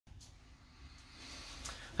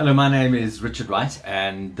Hello, my name is Richard Wright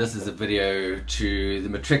and this is a video to the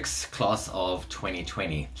Matric Class of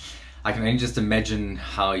 2020. I can only just imagine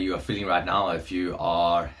how you are feeling right now if you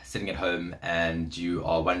are sitting at home and you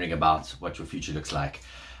are wondering about what your future looks like.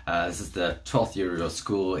 This is the 12th year of your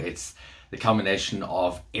school. It's the culmination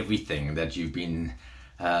of everything that you've been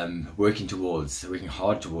working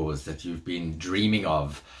hard towards, that you've been dreaming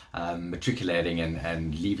of, matriculating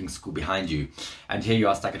and leaving school behind you. And here you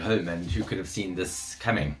are stuck at home, and who could have seen this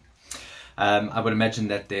coming? I would imagine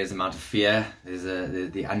that there's an amount of fear, there's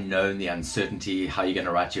the unknown, the uncertainty, how you're going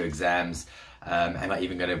to write your exams. Am I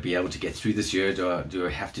even going to be able to get through this year? Do I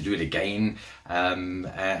have to do it again? And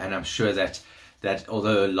I'm sure that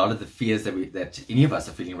although a lot of the fears that any of us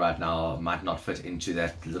are feeling right now might not fit into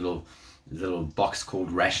that little box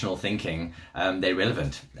called rational thinking, they're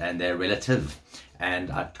relevant and they're relative,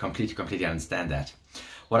 and I completely understand that.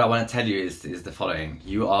 What I want to tell you is the following: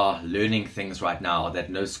 you are learning things right now that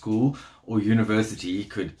no school or university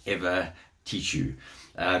could ever teach you.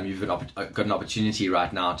 You've got an opportunity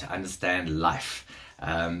right now to understand life,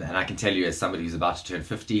 and I can tell you, as somebody who's about to turn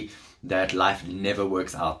 50, that life never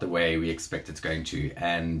works out the way we expect it's going to.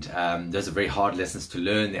 And those are very hard lessons to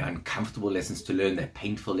learn. They're uncomfortable lessons to learn. They're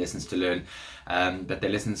painful lessons to learn. But they're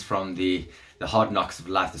lessons from the hard knocks of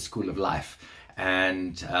life, the school of life.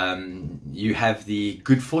 And you have the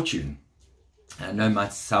good fortune. I know it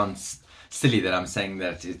might sound silly that I'm saying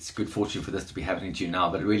that it's good fortune for this to be happening to you now,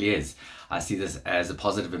 but it really is. I see this as a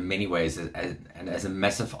positive in many ways, and as a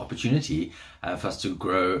massive opportunity for us to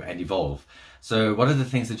grow and evolve. So what are the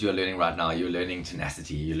things that you're learning right now? You're learning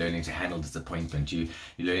tenacity, you're learning to handle disappointment, you're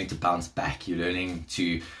learning to bounce back, you're learning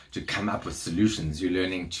to come up with solutions, you're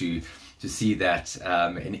learning to see that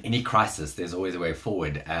in any crisis there's always a way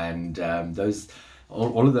forward, and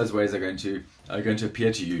all of those ways are going to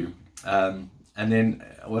appear to you. And then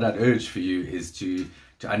what I'd urge for you is to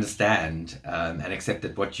understand and accept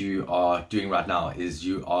that what you are doing right now is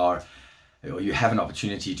you have an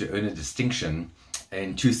opportunity to earn a distinction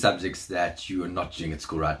in two subjects that you are not doing at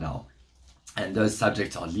school right now. And those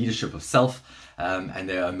subjects are leadership of self and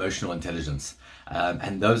their emotional intelligence.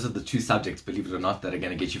 And those are the two subjects, believe it or not, that are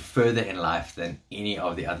going to get you further in life than any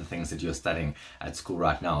of the other things that you're studying at school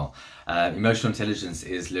right now. Emotional intelligence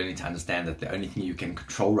is learning to understand that the only thing you can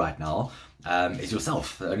control right now is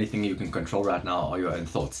yourself. The only thing you can control right now are your own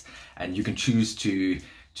thoughts. And you can choose to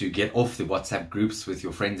get off the WhatsApp groups with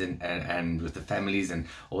your friends and with the families and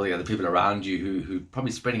all the other people around you who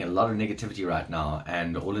probably spreading a lot of negativity right now,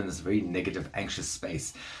 and all in this very negative, anxious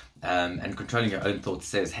space. And controlling your own thoughts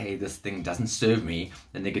says, hey, this thing doesn't serve me,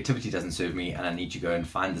 the negativity doesn't serve me, and I need to go and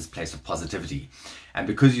find this place of positivity. And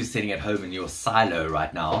because you're sitting at home in your silo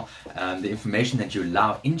right now, the information that you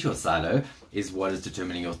allow into your silo is what is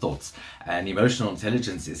determining your thoughts. And emotional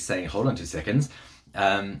intelligence is saying, hold on 2 seconds,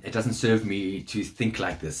 it doesn't serve me to think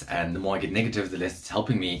like this, and the more I get negative, the less it's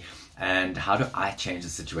helping me. And how do I change the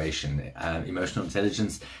situation? Emotional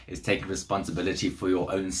intelligence is taking responsibility for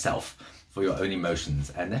your own self, for your own emotions,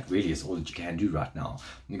 and that really is all that you can do right now.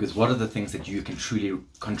 Because what are the things that you can truly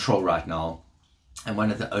control right now? And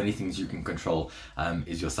one of the only things you can control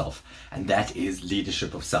is yourself, and that is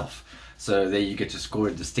leadership of self. So there you get to score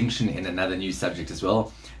a distinction in another new subject as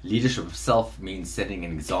well. Leadership of self means setting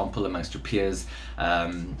an example amongst your peers.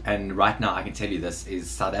 And right now I can tell you this, is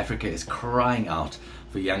South Africa is crying out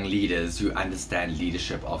for young leaders who understand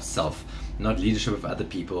leadership of self. Not leadership of other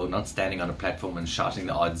people, not standing on a platform and shouting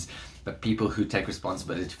the odds, but people who take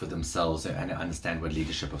responsibility for themselves and understand what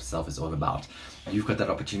leadership of self is all about. You've got that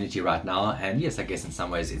opportunity right now, and yes, I guess in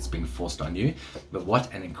some ways it's being forced on you, but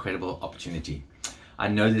what an incredible opportunity. I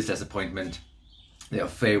know there's disappointment. There are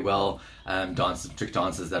farewell trick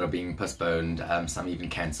dances that are being postponed, some even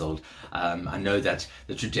cancelled. I know that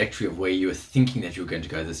the trajectory of where you were thinking that you were going to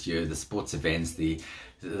go this year, the sports events, the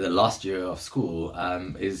last year of school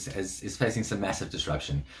is facing some massive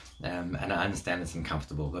disruption. And I understand it's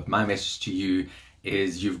uncomfortable, but my message to you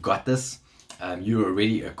is you've got this. You're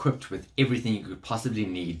already equipped with everything you could possibly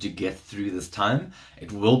need to get through this time.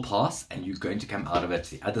 It will pass, and you're going to come out of it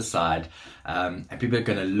the other side. And people are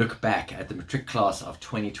going to look back at the Matric Class of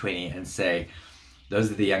 2020 and say,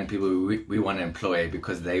 those are the young people we want to employ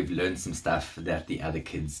because they've learned some stuff that the other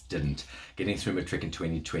kids didn't. Getting through Matric in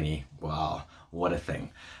 2020, wow, what a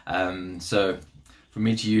thing. So from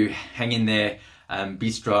me to you, hang in there,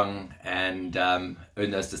 be strong, and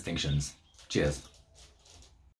earn those distinctions. Cheers.